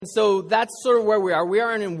So that's sort of where we are. We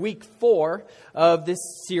are in week 4 of this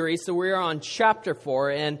series, so we are on chapter 4.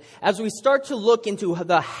 And as we start to look into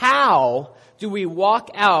the how do we walk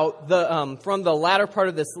out from the latter part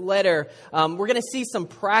of this letter, we're going to see some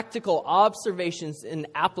practical observations and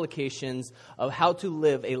applications of how to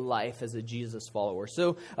live a life as a Jesus follower.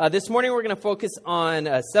 So this morning we're going to focus on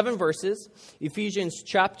 7 verses, Ephesians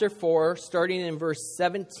chapter 4, starting in verse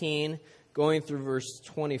 17, going through verse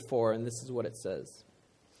 24, and this is what it says.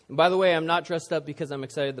 And by the way, I'm not dressed up because I'm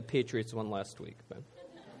excited the Patriots won last week. But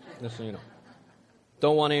just so you know.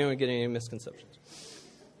 Don't want anyone to get any misconceptions.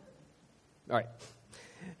 All right.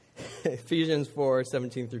 Ephesians 4,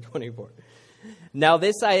 17 through 24. Now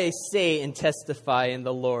this I say and testify in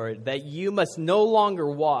the Lord, that you must no longer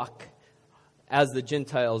walk as the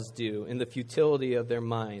Gentiles do, in the futility of their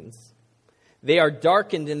minds. They are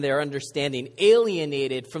darkened in their understanding,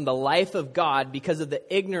 alienated from the life of God because of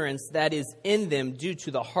the ignorance that is in them due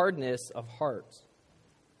to the hardness of heart.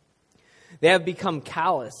 They have become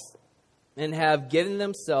callous and have given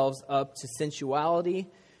themselves up to sensuality,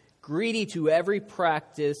 greedy to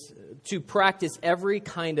practice every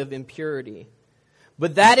kind of impurity.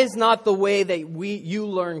 But that is not the way that you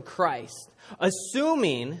learn Christ,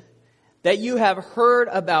 assuming that you have heard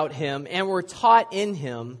about him and were taught in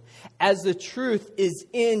him, as the truth is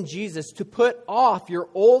in Jesus, to put off your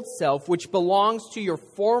old self, which belongs to your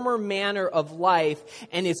former manner of life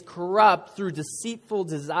and is corrupt through deceitful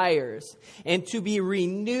desires, and to be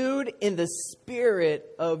renewed in the spirit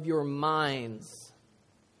of your minds,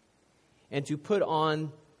 and to put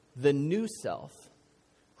on the new self,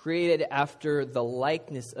 created after the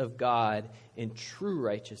likeness of God in true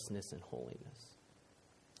righteousness and holiness.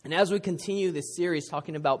 And as we continue this series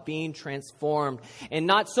talking about being transformed, and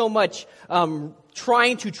not so much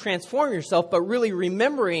trying to transform yourself, but really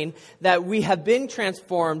remembering that we have been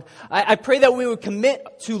transformed, I pray that we would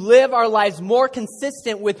commit to live our lives more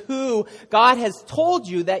consistent with who God has told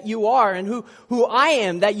you that you are, and who I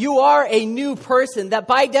am, that you are a new person, that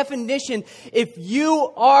by definition, if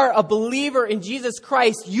you are a believer in Jesus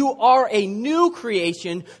Christ, you are a new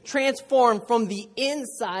creation, transformed from the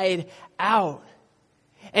inside out.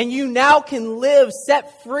 And you now can live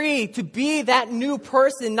set free to be that new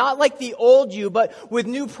person, not like the old you, but with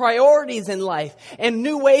new priorities in life and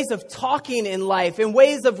new ways of talking in life and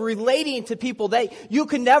ways of relating to people that you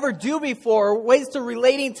could never do before, ways to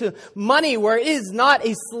relating to money where it is not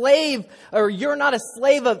a slave, or you're not a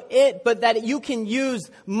slave of it, but that you can use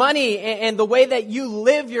money and the way that you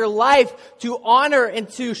live your life to honor and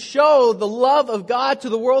to show the love of God to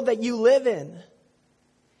the world that you live in.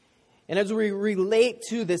 And as we relate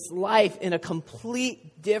to this life in a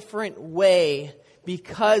complete different way,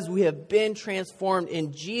 because we have been transformed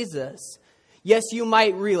in Jesus, yes, you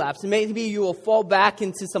might relapse. Maybe you will fall back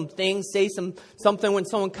into some things, say something when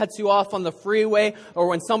someone cuts you off on the freeway, or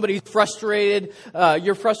when somebody's frustrated,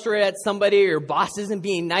 you're frustrated at somebody, or your boss isn't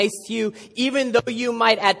being nice to you. Even though you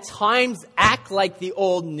might at times act like the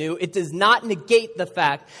old new, it does not negate the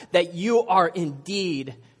fact that you are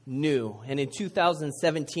indeed new. And in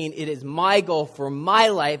 2017, it is my goal for my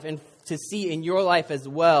life, and to see in your life as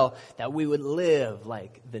well, that we would live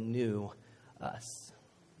like the new us.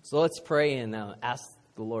 So let's pray and ask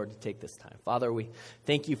the Lord to take this time. Father, we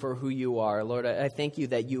thank you for who you are. Lord, I thank you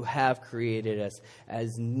that you have created us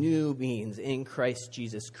as new beings in Christ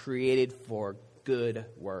Jesus, created for good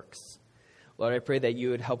works. Lord, I pray that you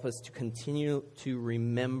would help us to continue to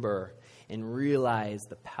remember and realize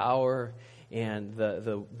the power and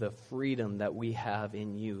the freedom that we have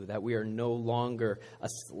in you, that we are no longer a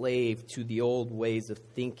slave to the old ways of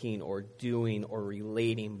thinking or doing or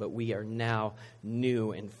relating, but we are now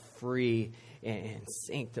new and free and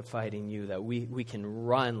sanctified in you, that we can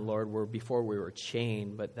run, Lord, where before we were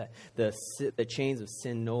chained, but that the chains of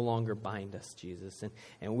sin no longer bind us, Jesus.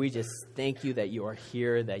 And we just thank you that you are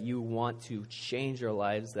here, that you want to change our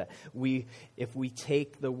lives, that if we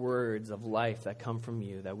take the words of life that come from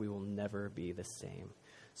you, that we will never be the same.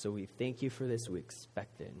 So we thank you for this. We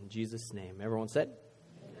expect it. In Jesus' name. Everyone said?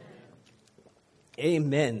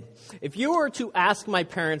 Amen. If you were to ask my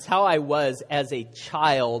parents how I was as a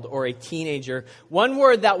child or a teenager, one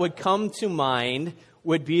word that would come to mind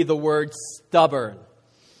would be the word stubborn.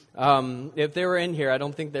 If they were in here, I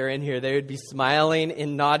don't think they're in here, they would be smiling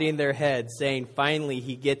and nodding their heads, saying, finally,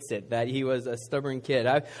 he gets it, that he was a stubborn kid.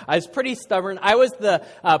 I was pretty stubborn. I was the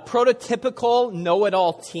prototypical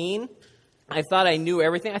know-it-all teen. I thought I knew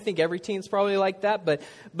everything. I think every teen's probably like that,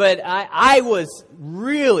 but I was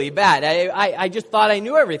really bad. I just thought I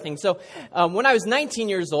knew everything. So when I was 19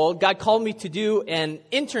 years old, God called me to do an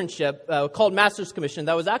internship called Master's Commission.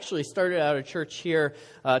 That was actually started at a church here,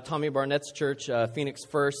 Tommy Barnett's church, Phoenix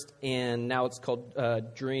First, and now it's called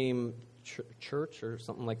Dream Church or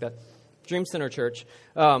something like that. Dream Center Church.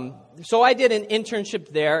 So I did an internship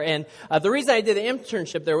there, and the reason I did an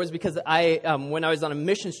internship there was because when I was on a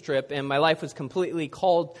missions trip and my life was completely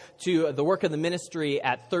called to the work of the ministry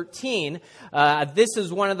at 13, this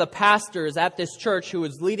is one of the pastors at this church who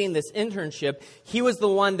was leading this internship. He was the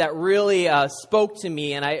one that really spoke to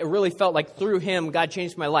me, and I really felt like through him, God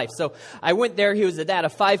changed my life. So I went there. He was a dad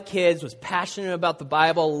of 5 kids, was passionate about the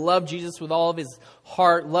Bible, loved Jesus with all of his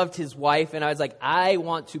heart, loved his wife, and I was like, I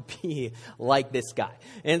want to be like this guy.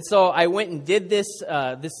 And so I went and did this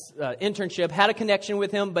internship, had a connection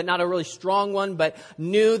with him, but not a really strong one, but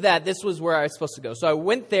knew that this was where I was supposed to go. So I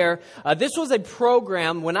went there. This was a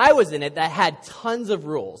program, when I was in it, that had tons of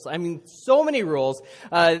rules. I mean, so many rules.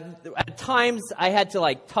 At times, I had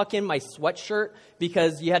to tuck in my sweatshirt,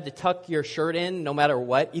 because you had to tuck your shirt in no matter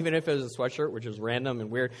what, even if it was a sweatshirt, which is random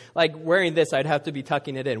and weird. Like wearing this, I'd have to be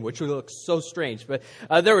tucking it in, which would look so strange. But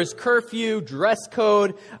there was curfew, dress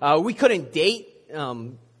code. We couldn't date,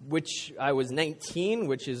 which I was 19,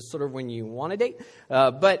 which is sort of when you want to date.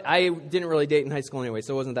 But I didn't really date in high school anyway,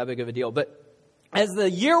 so it wasn't that big of a deal. But as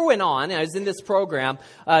the year went on, and I was in this program,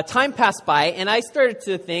 time passed by, and I started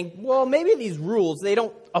to think, well, maybe these rules, they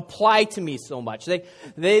don't apply to me so much.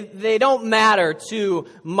 They don't matter to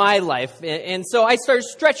my life. And so I started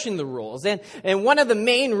stretching the rules. And one of the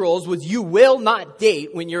main rules was you will not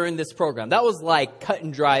date when you're in this program. That was like cut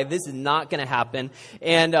and dry. This is not going to happen.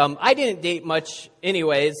 And I didn't date much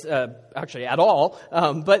anyways, actually at all.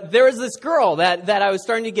 But there was this girl that I was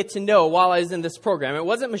starting to get to know while I was in this program. It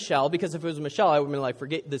wasn't Michelle, because if it was Michelle, I would have been like,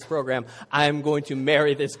 forget this program. I'm going to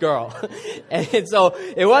marry this girl. And so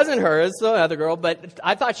it wasn't her. It was the other girl. But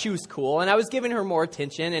I thought she was cool, and I was giving her more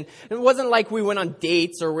attention. And it wasn't like we went on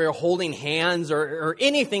dates or we were holding hands or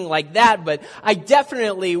anything like that. But I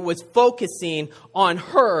definitely was focusing on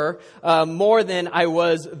her more than I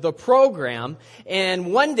was the program.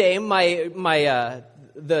 And one day,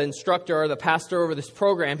 the instructor or the pastor over this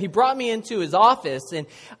program, he brought me into his office, and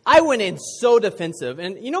I went in so defensive.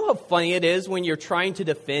 And you know how funny it is when you're trying to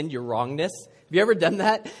defend your wrongness? Have you ever done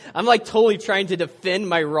that? I'm like totally trying to defend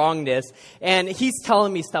my wrongness, and he's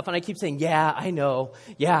telling me stuff, and I keep saying, yeah, I know.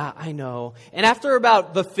 Yeah, I know. And after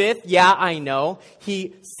about the 5th, yeah, I know,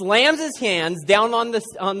 he slams his hands down on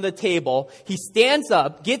the table. He stands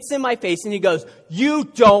up, gets in my face, and he goes, you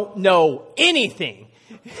don't know anything.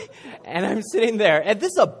 And I'm sitting there, and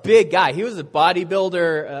this is a big guy. He was a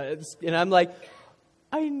bodybuilder, and I'm like,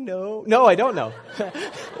 I know. No, I don't know.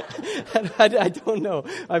 I don't know.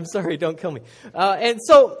 I'm sorry, don't kill me. And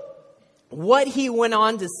so what he went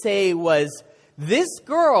on to say was, this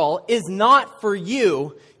girl is not for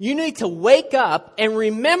you. You need to wake up and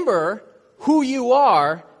remember who you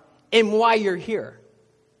are and why you're here.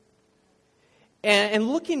 And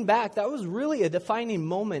looking back, that was really a defining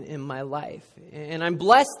moment in my life. And I'm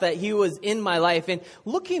blessed that he was in my life. And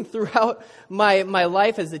looking throughout my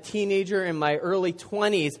life as a teenager in my early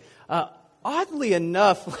 20s, oddly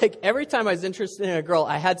enough, like every time I was interested in a girl,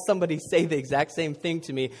 I had somebody say the exact same thing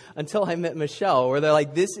to me until I met Michelle, where they're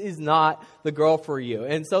like, this is not the girl for you.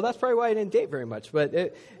 And so that's probably why I didn't date very much, but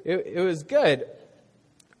it was good.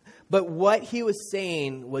 But what he was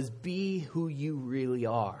saying was, be who you really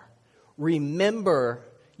are. Remember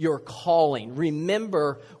your calling.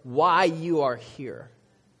 Remember why you are here.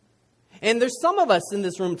 And there's some of us in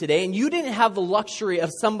this room today, and you didn't have the luxury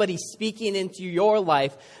of somebody speaking into your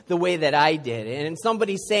life the way that I did. And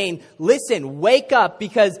somebody saying, listen, wake up,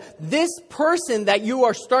 because this person that you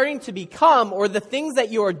are starting to become, or the things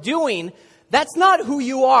that you are doing, that's not who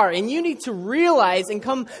you are. And you need to realize and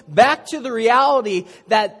come back to the reality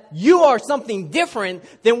that you are something different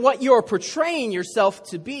than what you are portraying yourself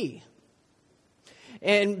to be.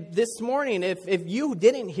 And this morning, if you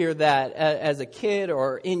didn't hear that as a kid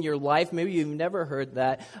or in your life, maybe you've never heard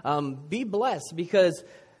that, be blessed, because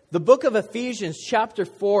the book of Ephesians chapter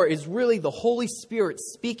 4 is really the Holy Spirit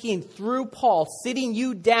speaking through Paul, sitting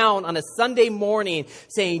you down on a Sunday morning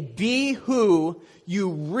saying, be who you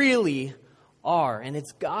really are. And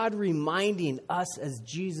it's God reminding us as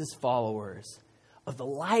Jesus followers of the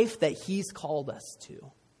life that he's called us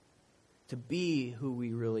to be who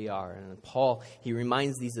we really are. And Paul, he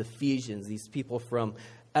reminds these Ephesians, these people from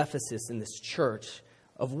Ephesus in this church,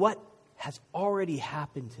 of what has already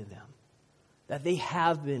happened to them. that they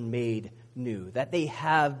have been made new, that they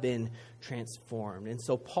have been transformed. And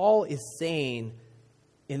so Paul is saying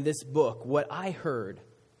in this book what I heard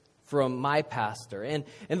from my pastor. And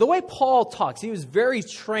the way Paul talks, he was very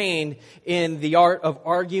trained in the art of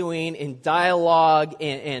arguing, in dialogue,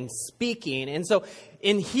 and speaking. And so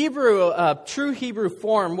in Hebrew, true Hebrew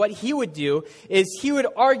form, what he would do is he would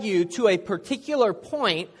argue to a particular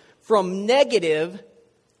point from negative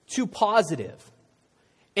to positive.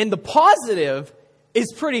 And the positive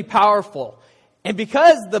is pretty powerful. And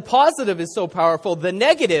because the positive is so powerful, the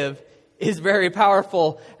negative is very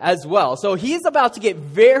powerful as well. So he's about to get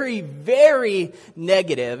very, very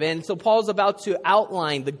negative. And so Paul's about to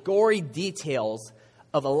outline the gory details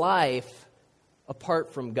of a life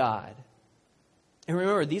apart from God. And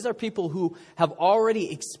remember, these are people who have already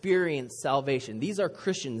experienced salvation. These are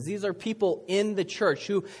Christians. These are people in the church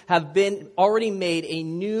who have been already made a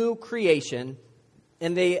new creation.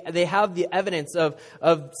 And they have the evidence of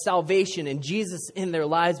salvation and Jesus in their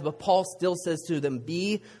lives. But Paul still says to them,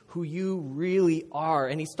 be who you really are.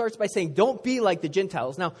 And he starts by saying, don't be like the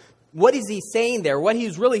Gentiles. Now, what is he saying there? What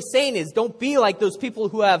he's really saying is, don't be like those people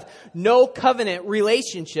who have no covenant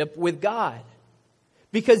relationship with God.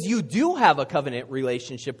 Because you do have a covenant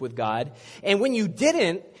relationship with God. And when you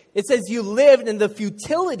didn't, it says you lived in the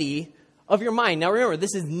futility of your mind. Now remember,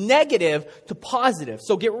 this is negative to positive.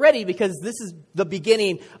 So get ready, because this is the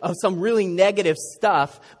beginning of some really negative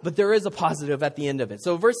stuff, but there is a positive at the end of it.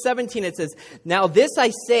 So verse 17, it says, now this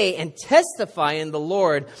I say and testify in the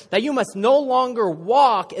Lord, that you must no longer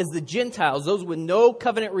walk as the Gentiles, those with no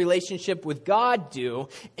covenant relationship with God do,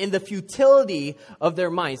 in the futility of their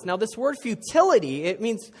minds. Now this word futility, it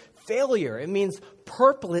means failure. It means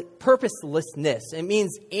purposelessness. It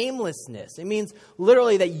means aimlessness. It means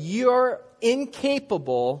literally that you're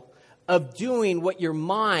incapable of doing what your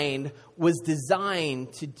mind was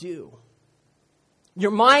designed to do.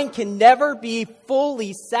 Your mind can never be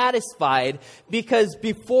fully satisfied, because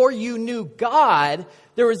before you knew God,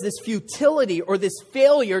 there was this futility or this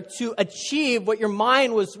failure to achieve what your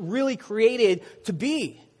mind was really created to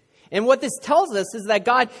be. And what this tells us is that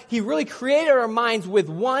God, He really created our minds with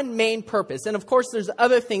one main purpose. And of course, there's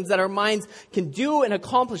other things that our minds can do and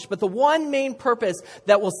accomplish. But the one main purpose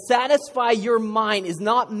that will satisfy your mind is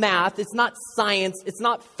not math. It's not science. It's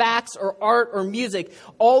not facts or art or music.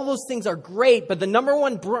 All those things are great. But the number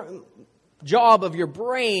one job of your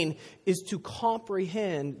brain is to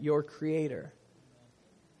comprehend your Creator.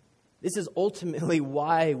 This is ultimately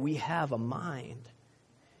why we have a mind,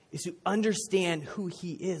 is to understand who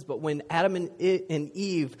He is. But when Adam and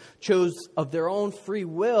Eve chose of their own free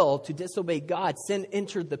will to disobey God, sin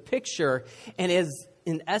entered the picture and is,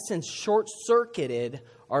 in essence, short-circuited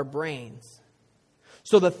our brains.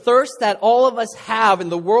 So the thirst that all of us have in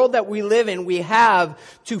the world that we live in, we have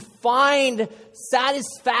to find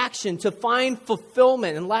satisfaction, to find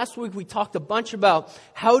fulfillment. And last week we talked a bunch about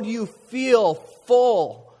how do you feel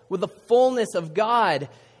full with the fullness of God.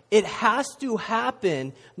 It has to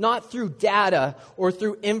happen not through data or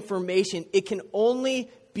through information. It can only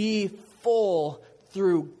be full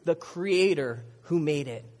through the Creator who made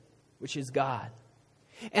it, which is God.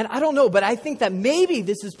 And I don't know, but I think that maybe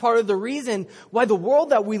this is part of the reason why the world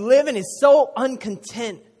that we live in is so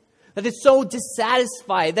uncontent, that it's so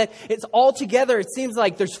dissatisfied, that it's altogether, it seems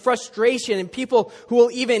like there's frustration in people who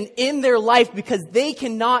will even end their life because they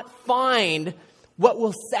cannot find what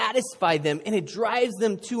will satisfy them, and it drives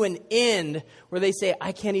them to an end where they say,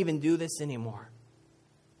 I can't even do this anymore.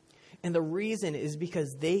 And the reason is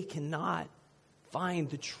because they cannot find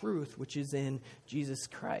the truth which is in Jesus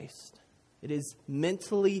Christ. It is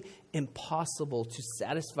mentally impossible to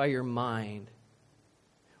satisfy your mind,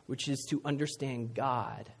 which is to understand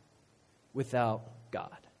God without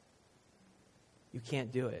God. You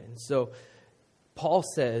can't do it. And so Paul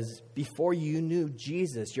says, before you knew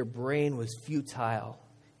Jesus, your brain was futile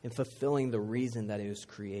in fulfilling the reason that it was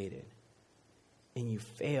created. And you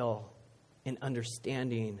fail in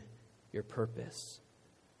understanding your purpose.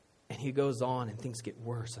 And he goes on, and things get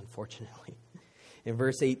worse, unfortunately. In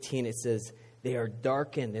verse 18, it says, they are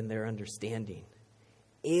darkened in their understanding,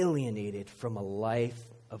 alienated from a life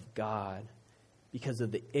of God because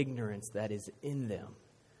of the ignorance that is in them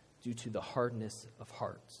due to the hardness of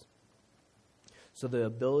hearts. So the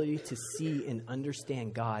ability to see and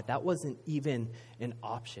understand God, that wasn't even an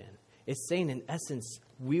option. It's saying, in essence,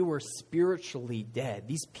 we were spiritually dead.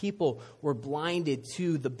 These people were blinded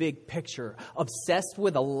to the big picture, obsessed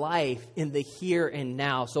with a life in the here and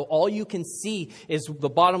now. So all you can see is the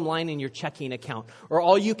bottom line in your checking account, or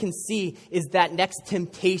all you can see is that next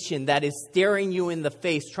temptation that is staring you in the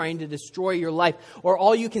face, trying to destroy your life, or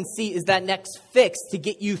all you can see is that next fix to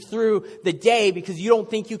get you through the day because you don't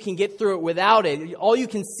think you can get through it without it. All you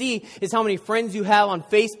can see is how many friends you have on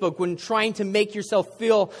Facebook when trying to make yourself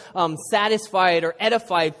feel satisfied or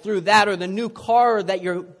edified through that, or the new car that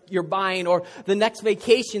you're buying, or the next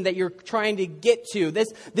vacation that you're trying to get to.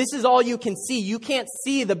 This is all you can see. You can't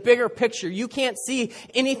see the bigger picture. You can't see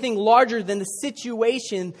anything larger than the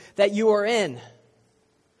situation that you are in.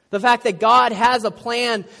 The fact that God has a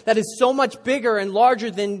plan that is so much bigger and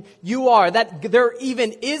larger than you are, that there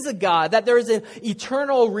even is a God, that there is an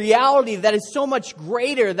eternal reality that is so much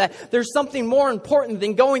greater, that there's something more important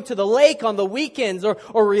than going to the lake on the weekends or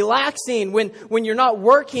relaxing when you're not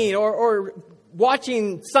working or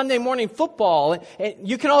watching Sunday morning football. And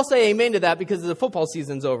you can all say amen to that because the football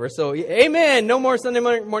season's over. So amen, no more Sunday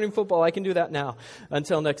morning football. I can do that now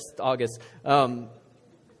until next August. But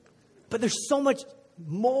there's so much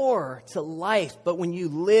more to life, but when you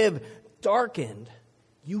live darkened,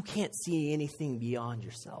 you can't see anything beyond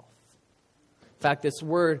yourself. In fact, this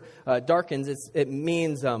word darkens, it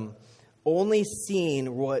means only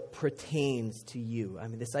seeing what pertains to you. I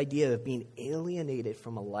mean, this idea of being alienated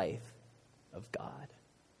from a life of God.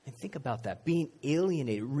 And think about that, being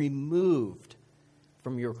alienated, removed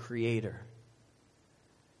from your Creator.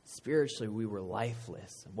 Spiritually, we were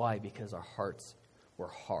lifeless. Why? Because our hearts were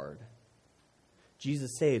hard.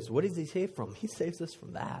 Jesus saves. What does he save from? He saves us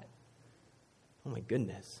from that. Oh my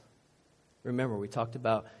goodness. Remember, we talked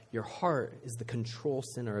about your heart is the control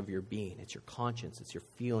center of your being. It's your conscience, it's your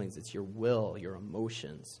feelings, it's your will, your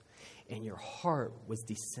emotions. And your heart was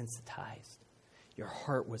desensitized. Your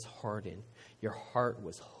heart was hardened. Your heart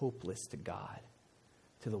was hopeless to God,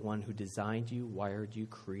 to the one who designed you, wired you,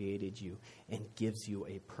 created you, and gives you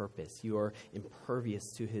a purpose. You are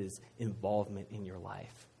impervious to his involvement in your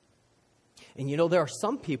life. And you know, there are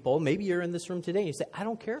some people, maybe you're in this room today, and you say, I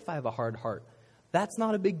don't care if I have a hard heart. That's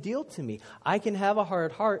not a big deal to me. I can have a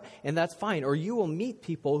hard heart, and that's fine. Or you will meet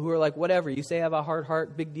people who are like, whatever, you say I have a hard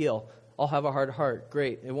heart, big deal. I'll have a hard heart.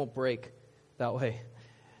 Great, it won't break that way.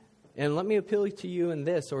 And let me appeal to you in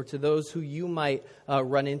this, or to those who you might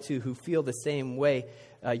run into who feel the same way.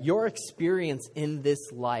 Your experience in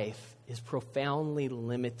this life is profoundly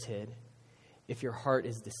limited if your heart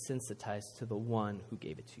is desensitized to the one who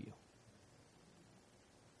gave it to you.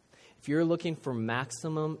 If you're looking for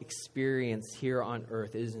maximum experience here on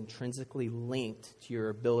earth, it is intrinsically linked to your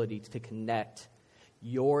ability to connect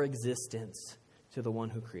your existence to the one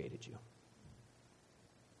who created you.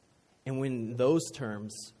 And when those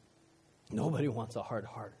terms, nobody wants a hard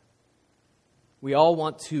heart. We all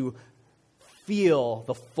want to feel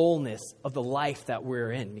the fullness of the life that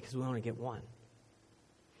we're in because we only get one.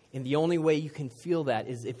 And the only way you can feel that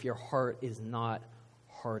is if your heart is not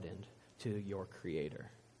hardened to your Creator.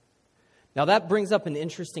 Now that brings up an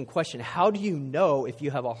interesting question. How do you know if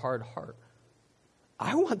you have a hard heart?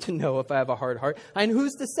 I want to know if I have a hard heart. And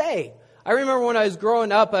who's to say? I remember when I was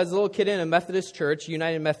growing up as a little kid in a Methodist church,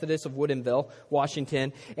 United Methodist of Woodinville,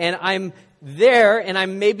 Washington, and I'm there and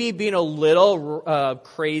I'm maybe being a little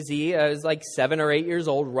crazy. I was like 7 or 8 years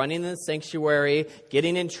old, running in the sanctuary,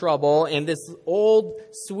 getting in trouble, and this old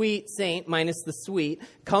sweet saint, minus the sweet,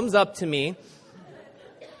 comes up to me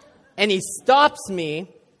and he stops me.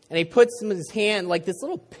 And he puts his hand, like this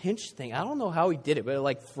little pinch thing. I don't know how he did it, but it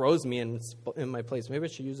like froze me in my place. Maybe I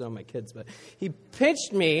should use it on my kids. But he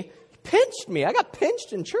pinched me. I got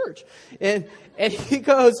pinched in church. And he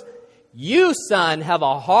goes, you, son, have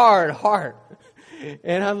a hard heart.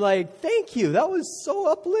 And I'm like, thank you. That was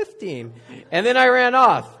so uplifting. And then I ran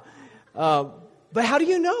off. But how do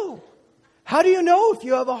you know? How do you know if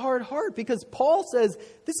you have a hard heart? Because Paul says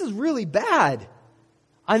this is really bad.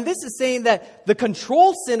 And this is saying that the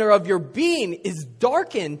control center of your being is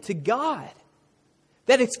darkened to God.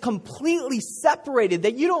 That it's completely separated.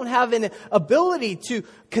 That you don't have an ability to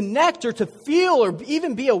connect or to feel or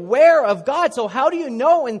even be aware of God. So how do you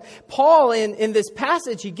know? And Paul, in this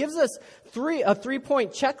passage, he gives us a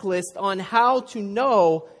 3-point checklist on how to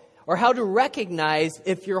know or how to recognize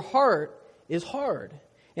if your heart is hard.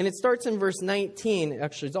 And it starts in verse 19.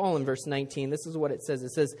 Actually, it's all in verse 19. This is what it says.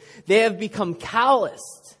 It says, they have become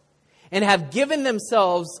calloused and have given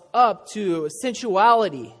themselves up to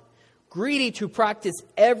sensuality, greedy to practice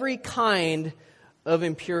every kind of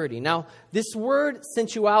impurity. Now, this word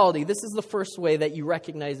sensuality, this is the first way that you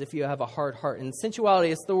recognize if you have a hard heart. And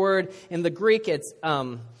sensuality is the word in the Greek, it's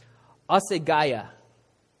asagaya.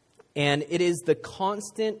 And it is the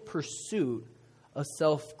constant pursuit of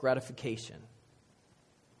self-gratification.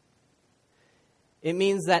 It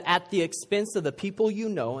means that at the expense of the people you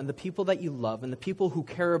know and the people that you love and the people who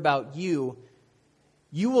care about you,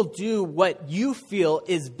 you will do what you feel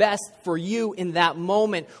is best for you in that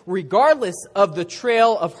moment, regardless of the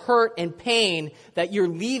trail of hurt and pain that you're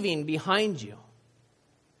leaving behind you.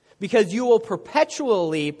 Because you will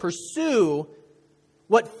perpetually pursue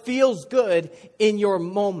what feels good in your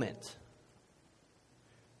moment.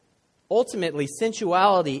 Ultimately,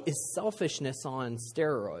 sensuality is selfishness on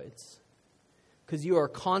steroids. Because you are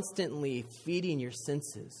constantly feeding your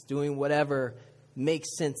senses, doing whatever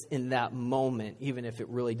makes sense in that moment, even if it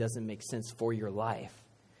really doesn't make sense for your life.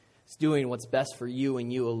 It's doing what's best for you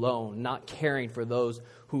and you alone, not caring for those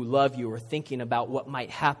who love you or thinking about what might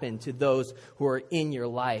happen to those who are in your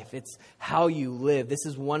life. It's how you live. This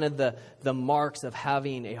is one of the marks of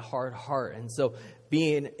having a hard heart. And so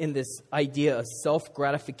being in this idea of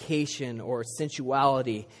self-gratification or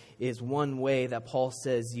sensuality is one way that Paul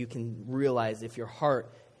says you can realize if your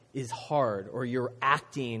heart is hard or you're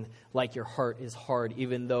acting like your heart is hard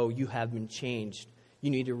even though you have been changed.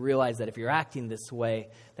 You need to realize that if you're acting this way,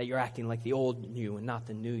 that you're acting like the old you and not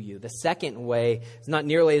the new you. The second way is not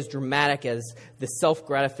nearly as dramatic as the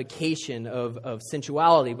self-gratification of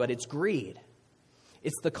sensuality, but it's greed.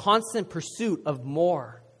 It's the constant pursuit of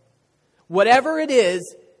more. Whatever it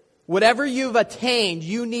is, whatever you've attained,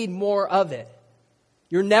 you need more of it.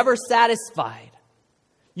 You're never satisfied.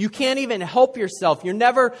 You can't even help yourself. You're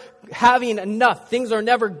never having enough. Things are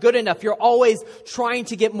never good enough. You're always trying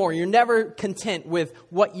to get more. You're never content with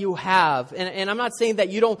what you have. And I'm not saying that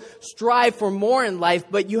you don't strive for more in life,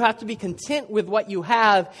 but you have to be content with what you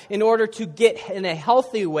have in order to get in a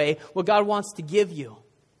healthy way what God wants to give you.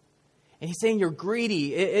 And he's saying you're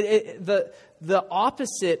greedy. The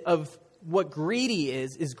opposite of what greedy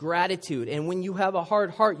is gratitude. And when you have a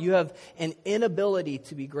hard heart, you have an inability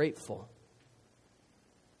to be grateful.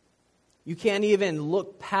 You can't even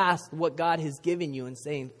look past what God has given you and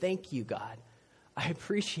saying, thank you, God. I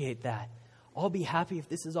appreciate that. I'll be happy if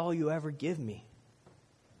this is all you ever give me.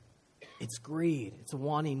 It's greed. It's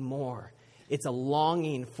wanting more. It's a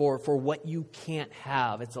longing for what you can't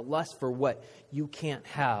have. It's a lust for what you can't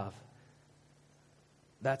have.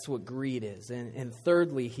 That's what greed is. And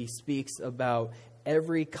thirdly, he speaks about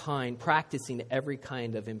practicing every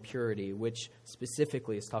kind of impurity, which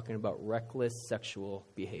specifically is talking about reckless sexual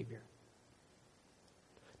behavior.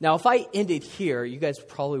 Now, if I ended here, you guys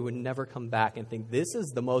probably would never come back and think, this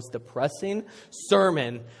is the most depressing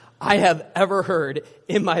sermon I have ever heard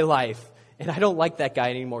in my life. And I don't like that guy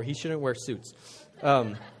anymore. He shouldn't wear suits.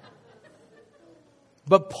 But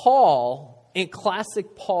Paul, in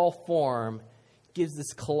classic Paul form, gives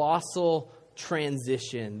this colossal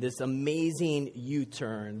transition, this amazing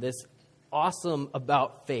U-turn, this awesome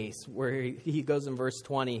about face where he goes in verse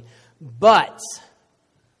 20. But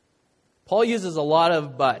Paul uses a lot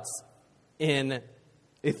of buts in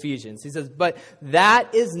Ephesians. He says, but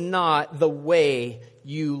that is not the way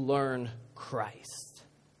you learn Christ.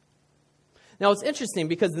 Now it's interesting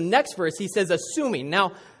because the next verse he says assuming.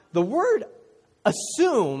 Now the word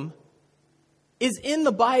assume is in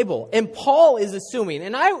the Bible, and Paul is assuming.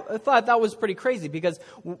 And I thought that was pretty crazy because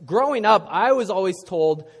growing up, I was always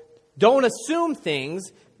told, don't assume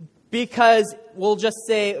things because we'll just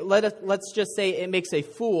say, let's just say it makes a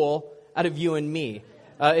fool out of you and me.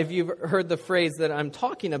 If you've heard the phrase that I'm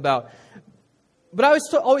talking about. But I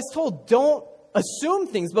was always told, don't assume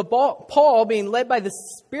things. But Paul, being led by the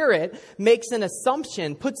Spirit, makes an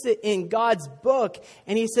assumption, puts it in God's book,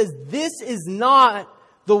 and he says, this is not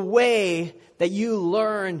the way that you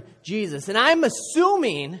learn Jesus. And I'm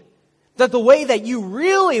assuming that the way that you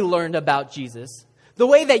really learned about Jesus, the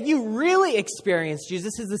way that you really experienced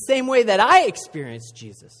Jesus, is the same way that I experienced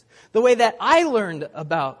Jesus. The way that I learned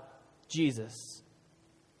about Jesus.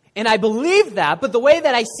 And I believe that, but the way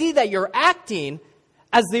that I see that you're acting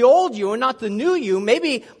as the old you and not the new you,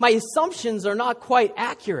 maybe my assumptions are not quite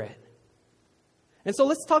accurate. And so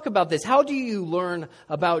let's talk about this. How do you learn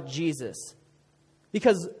about Jesus?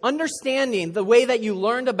 Because understanding the way that you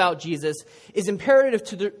learned about Jesus is imperative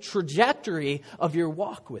to the trajectory of your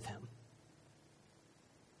walk with him.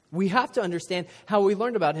 We have to understand how we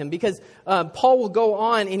learned about him because Paul will go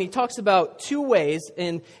on and he talks about two ways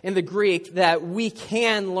in the Greek that we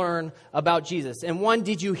can learn about Jesus. And one,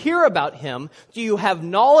 did you hear about him? Do you have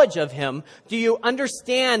knowledge of him? Do you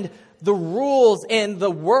understand the rules and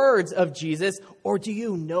the words of Jesus? Or do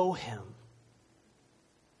you know him?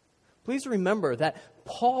 Please remember that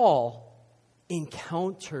Paul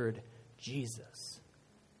encountered Jesus.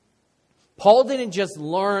 Paul didn't just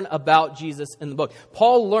learn about Jesus in the book.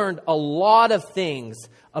 Paul learned a lot of things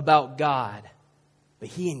about God, but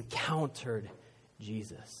he encountered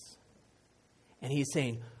Jesus. And he's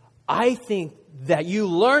saying, I think that you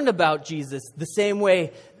learned about Jesus the same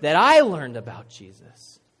way that I learned about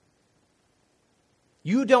Jesus.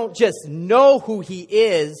 You don't just know who he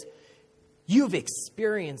is, you've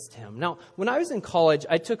experienced him. Now, when I was in college,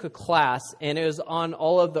 I took a class, and it was on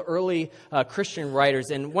all of the early Christian writers.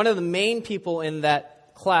 And one of the main people in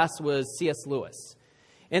that class was C.S. Lewis.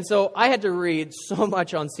 And so I had to read so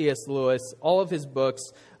much on C.S. Lewis, all of his books,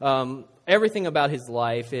 everything about his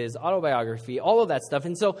life, his autobiography, all of that stuff.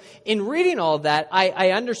 And so in reading all of that,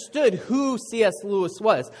 I understood who C.S. Lewis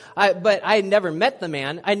was. But I had never met the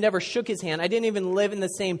man. I never shook his hand. I didn't even live in the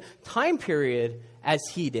same time period as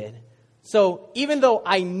he did. So even though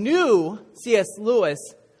I knew C.S. Lewis,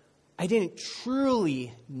 I didn't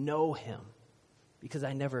truly know him because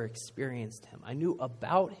I never experienced him. I knew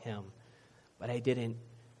about him, but I didn't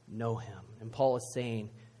know him. And Paul is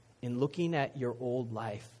saying, in looking at your old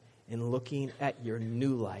life, in looking at your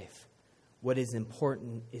new life, what is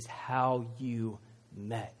important is how you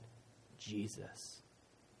met Jesus.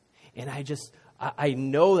 And I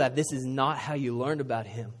know that this is not how you learned about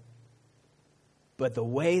him. But the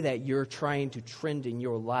way that you're trying to trend in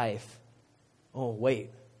your life, oh,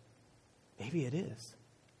 wait, maybe it is.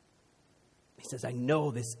 He says, I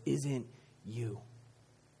know this isn't you.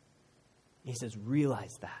 He says,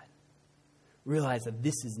 realize that. Realize that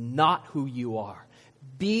this is not who you are.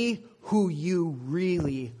 Be who you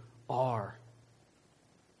really are.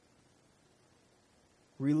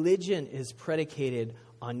 Religion is predicated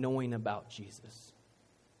on knowing about Jesus.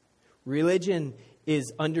 Religion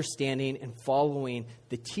is understanding and following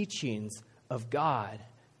the teachings of God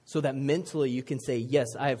so that mentally you can say,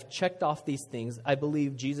 yes, I have checked off these things. I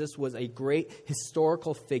believe Jesus was a great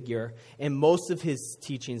historical figure, and most of his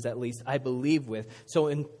teachings, at least, I believe with. So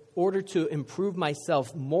in order to improve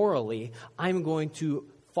myself morally, I'm going to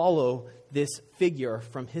follow this figure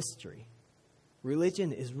from history.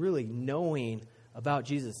 Religion is really knowing about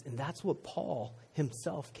Jesus, and that's what Paul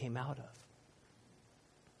himself came out of.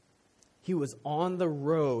 He was on the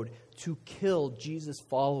road to kill Jesus'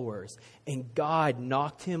 followers, and God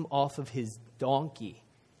knocked him off of his donkey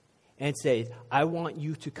and said, I want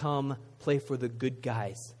you to come play for the good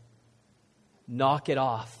guys. Knock it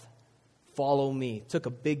off. Follow me. Took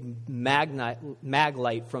a big mag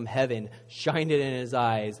light from heaven, shined it in his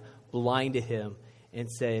eyes, blinded him,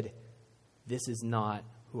 and said, this is not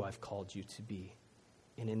who I've called you to be.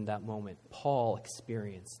 And in that moment, Paul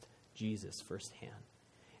experienced Jesus firsthand.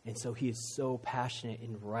 And so he is so passionate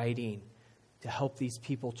in writing to help these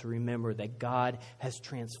people to remember that God has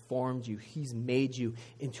transformed you. He's made you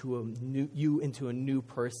into a new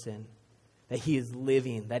person. That he is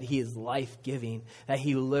living, that he is life-giving, that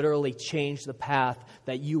he literally changed the path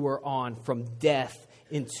that you were on from death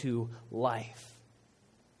into life.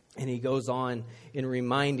 And he goes on in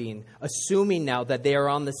reminding, assuming now that they are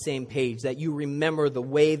on the same page, that you remember the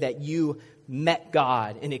way that you met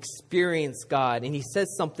God and experienced God. And he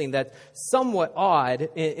says something that's somewhat odd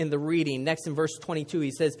in the reading. Next in verse 22,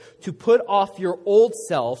 he says, to put off your old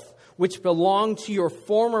self, which belonged to your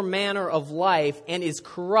former manner of life and is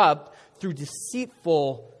corrupt through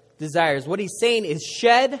deceitful desires. What he's saying is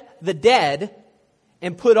shed the dead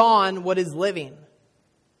and put on what is living.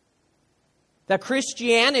 That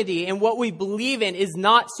Christianity and what we believe in is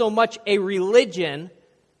not so much a religion,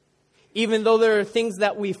 even though there are things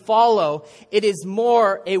that we follow. It is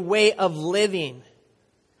more a way of living.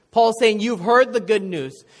 Paul's saying, you've heard the good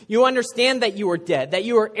news. You understand that you are dead, that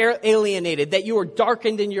you are alienated, that you are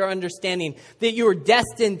darkened in your understanding, that you are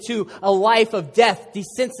destined to a life of death,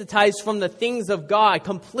 desensitized from the things of God,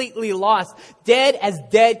 completely lost, dead as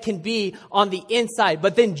dead can be on the inside.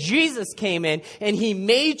 But then Jesus came in and he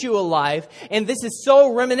made you alive. And this is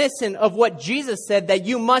so reminiscent of what Jesus said, that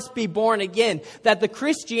you must be born again, that the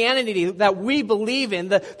Christianity that we believe in,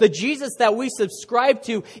 the Jesus that we subscribe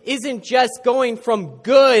to, isn't just going from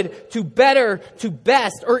good to better to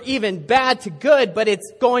best, or even bad to good, but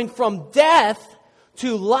it's going from death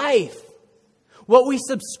to life. What we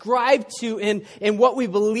subscribe to and what we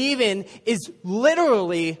believe in is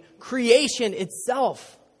literally creation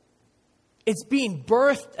itself. It's being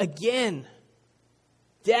birthed again.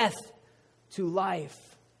 Death to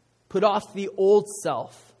life. Put off the old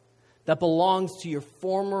self that belongs to your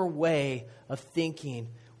former way of thinking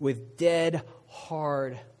with dead,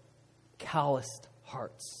 hard, calloused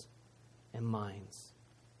hearts and minds.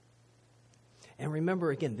 And remember,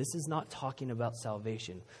 again, this is not talking about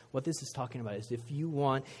salvation. What this is talking about is if you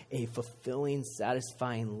want a fulfilling,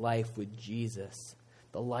 satisfying life with Jesus,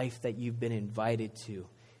 the life that you've been invited to,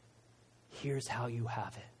 here's how you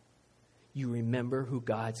have it. You remember who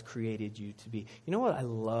God's created you to be. You know what I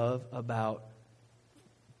love about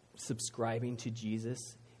subscribing to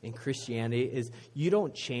Jesus in Christianity is you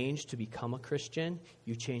don't change to become a Christian.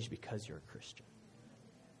 You change because you're a Christian.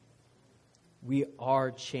 We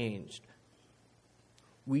are changed.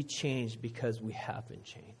 We change because we have been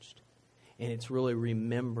changed. And it's really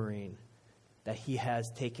remembering that he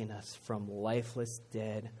has taken us from lifeless,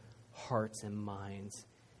 dead hearts and minds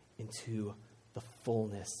into the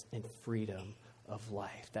fullness and freedom of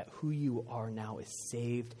life. That who you are now is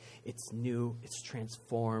saved, it's new, it's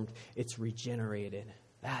transformed, it's regenerated.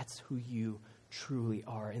 That's who you truly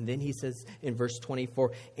are. And then he says in verse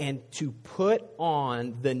 24, and to put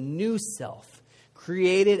on the new self,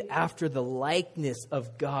 created after the likeness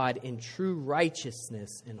of God in true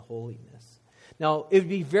righteousness and holiness. Now, it would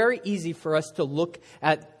be very easy for us to look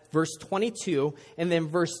at verse 22 and then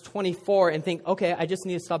verse 24 and think, okay, I just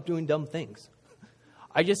need to stop doing dumb things.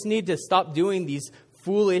 I just need to stop doing these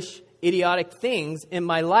foolish, idiotic things in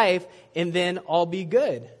my life, and then I'll be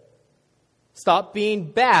good. Stop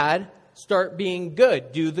being bad, start being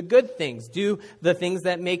good. Do the good things. Do the things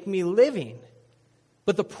that make me living.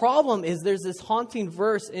 But the problem is there's this haunting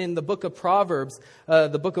verse in the book of Proverbs,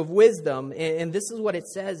 the book of wisdom, and this is what it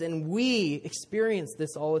says, and we experience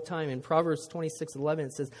this all the time. In Proverbs 26:11,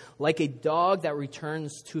 it says, like a dog that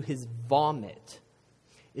returns to his vomit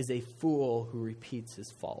is a fool who repeats his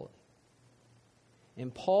folly.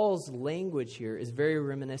 And Paul's language here is very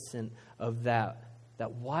reminiscent of that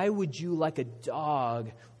why would you, like a dog,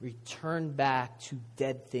 return back to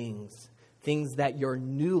dead things, things that your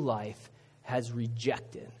new life has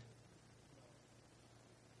rejected?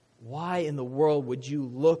 Why in the world would you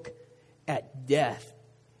look at death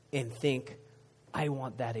and think, I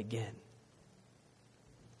want that again?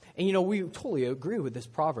 And we totally agree with this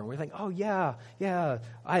proverb. We're like, oh yeah,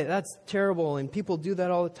 that's terrible, and people do that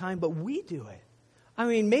all the time, but we do it. I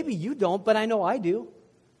mean, maybe you don't, but I know I do.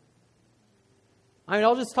 I mean,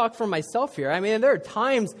 I'll just talk for myself here. I mean, there are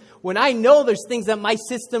times when I know there's things that my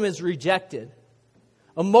system has rejected.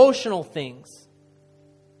 Emotional things,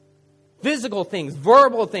 physical things,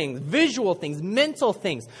 verbal things, visual things, mental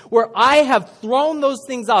things, where I have thrown those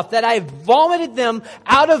things off, that I have vomited them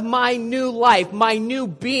out of my new life, my new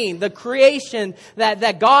being, the creation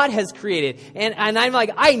that God has created. And I'm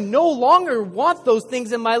like, I no longer want those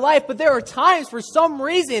things in my life, but there are times for some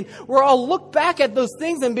reason where I'll look back at those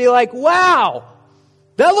things and be like, wow,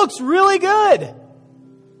 that looks really good.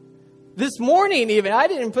 This morning even, I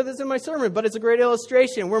didn't put this in my sermon, but it's a great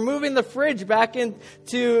illustration. We're moving the fridge back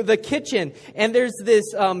into the kitchen, and there's this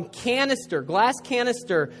glass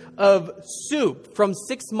canister of soup from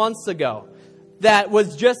 6 months ago that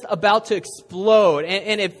was just about to explode,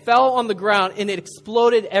 and it fell on the ground, and it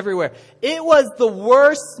exploded everywhere. It was the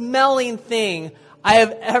worst smelling thing I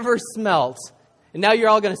have ever smelled. And now you're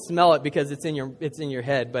all going to smell it because it's in your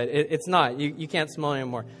head, but it's not. You can't smell it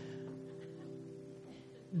anymore.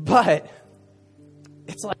 But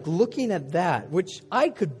it's like looking at that, which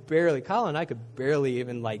Kyle and I could barely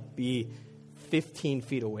even be 15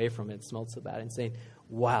 feet away from it. It smelled so bad, and saying,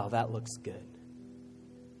 wow, that looks good.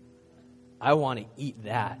 I want to eat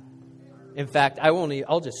that. In fact,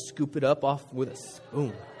 I'll just scoop it up off with a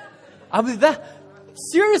spoon.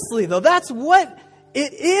 Seriously though, that's what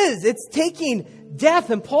it is. It's taking death.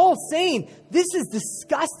 And Paul's saying, this is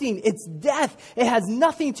disgusting. It's death. It has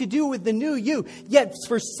nothing to do with the new you. Yet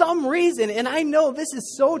for some reason, and I know this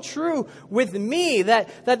is so true with me,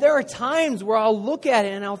 that there are times where I'll look at it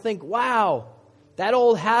and I'll think, wow, that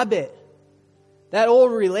old habit, that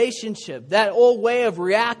old relationship, that old way of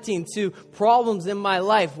reacting to problems in my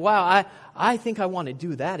life, wow, I think I want to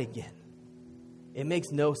do that again. It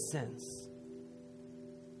makes no sense.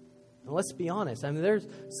 And let's be honest. I mean, there's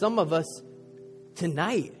some of us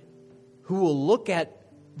tonight who will look at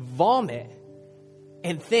vomit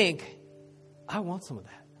and think, I want some of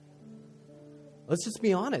that. Let's just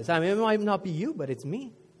be honest. I mean, it might not be you, but it's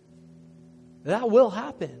me. That will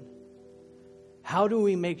happen. How do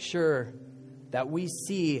we make sure that we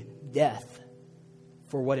see death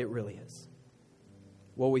for what it really is?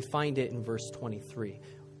 Well, we find it in verse 23.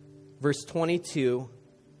 Verse 22,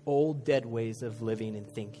 old dead ways of living and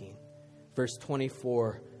thinking. Verse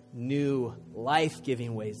 24, new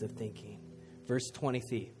life-giving ways of thinking. Verse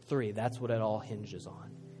 23, that's what it all hinges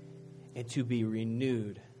on. And to be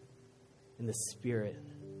renewed in the spirit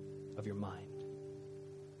of your mind.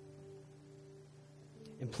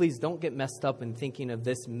 And please don't get messed up in thinking of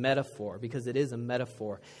this metaphor, because it is a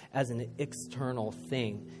metaphor, as an external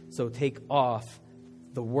thing. So take off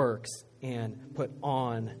the works and put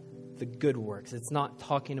on the good works. It's not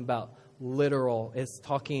talking about literal. It's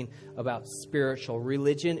talking about spiritual.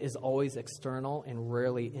 Religion is always external and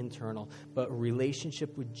rarely internal. But a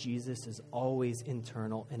relationship with Jesus is always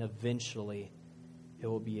internal, and eventually it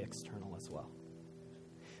will be external as well.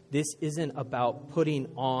 This isn't about putting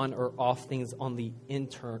on or off things on the in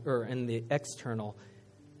the external.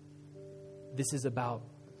 This is about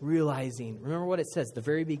realizing, remember what it says at the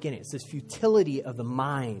very beginning. It says futility of the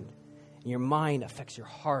mind. And your mind affects your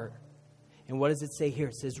heart. And what does it say here?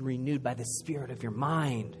 It says renewed by the spirit of your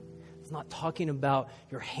mind. It's not talking about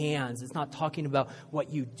your hands. It's not talking about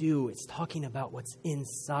what you do. It's talking about what's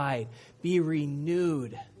inside. Be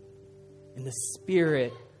renewed in the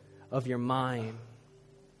spirit of your mind.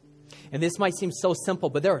 And this might seem so simple,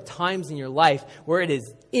 but there are times in your life where it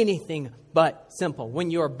is anything but simple.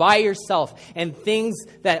 When you are by yourself and things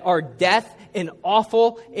that are death and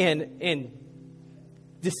awful and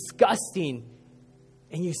disgusting,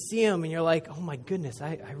 and you see them and you're like, oh my goodness,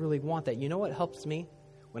 I really want that. You know what helps me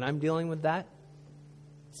when I'm dealing with that?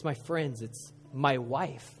 It's my friends. It's my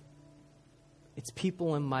wife. It's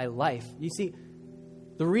people in my life. You see,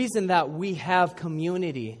 the reason that we have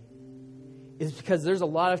community is because there's a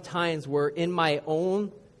lot of times where in my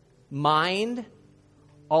own mind,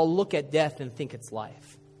 I'll look at death and think it's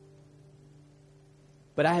life.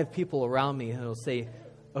 But I have people around me who will say,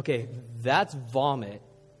 okay, that's vomit,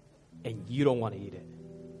 and you don't want to eat it.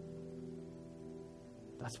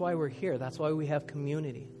 That's why we're here. That's why we have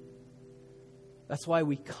community. That's why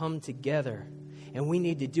we come together. And we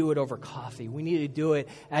need to do it over coffee. We need to do it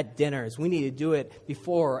at dinners. We need to do it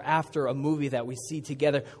before or after a movie that we see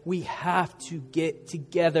together. We have to get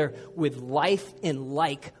together with life and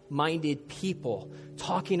like-minded people,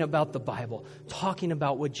 talking about the Bible, talking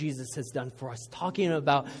about what Jesus has done for us, talking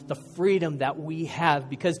about the freedom that we have.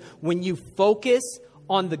 Because when you focus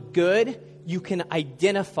on the good, you can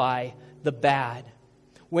identify the bad.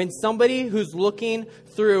 When somebody who's looking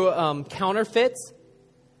through counterfeits,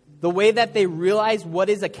 the way that they realize what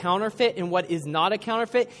is a counterfeit and what is not a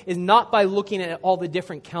counterfeit is not by looking at all the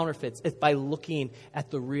different counterfeits. It's by looking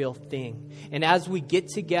at the real thing. And as we get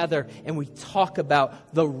together and we talk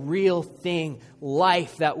about the real thing,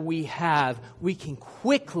 life that we have, we can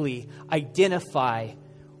quickly identify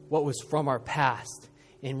what was from our past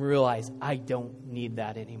and realize, I don't need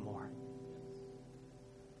that anymore.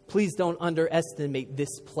 Please don't underestimate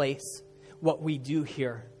this place, what we do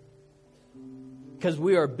here. Because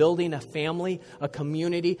we are building a family, a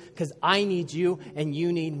community, because I need you and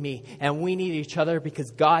you need me. And we need each other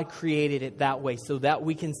because God created it that way so that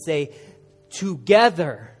we can say,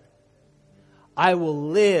 together, I will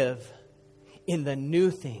live in the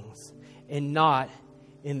new things and not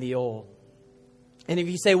in the old. And if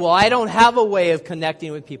you say, well, I don't have a way of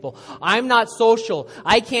connecting with people. I'm not social.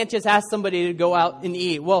 I can't just ask somebody to go out and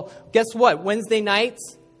eat. Well, guess what? Wednesday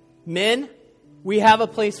nights, men, we have a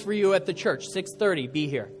place for you at the church, 6:30, be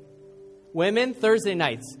here. Women, Thursday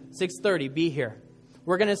nights, 6:30, be here.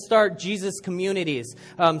 We're going to start Jesus communities,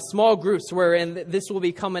 small groups where, and this will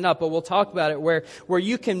be coming up, but we'll talk about it, where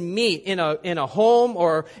you can meet in a home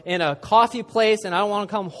or in a coffee place. And I don't want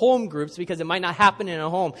to call them home groups because it might not happen in a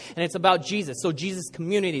home. And it's about Jesus. So Jesus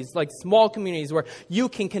communities, like small communities where you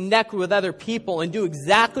can connect with other people and do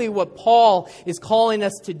exactly what Paul is calling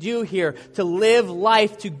us to do here, to live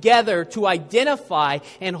life together, to identify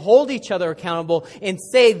and hold each other accountable and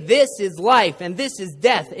say this is life and this is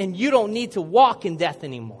death, and you don't need to walk in death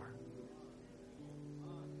anymore.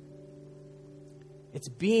 It's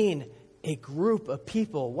being a group of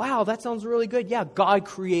people. Wow, that sounds really good. Yeah, God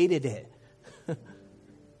created it.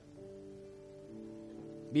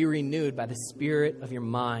 Be renewed by the spirit of your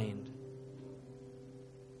mind.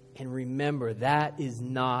 And remember, that is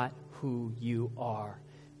not who you are.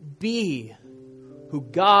 Be who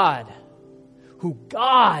God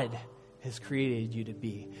has created you to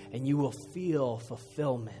be. And you will feel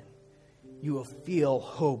fulfillment. You will feel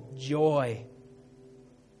hope, joy,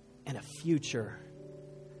 and a future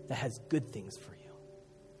that has good things for you.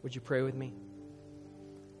 Would you pray with me?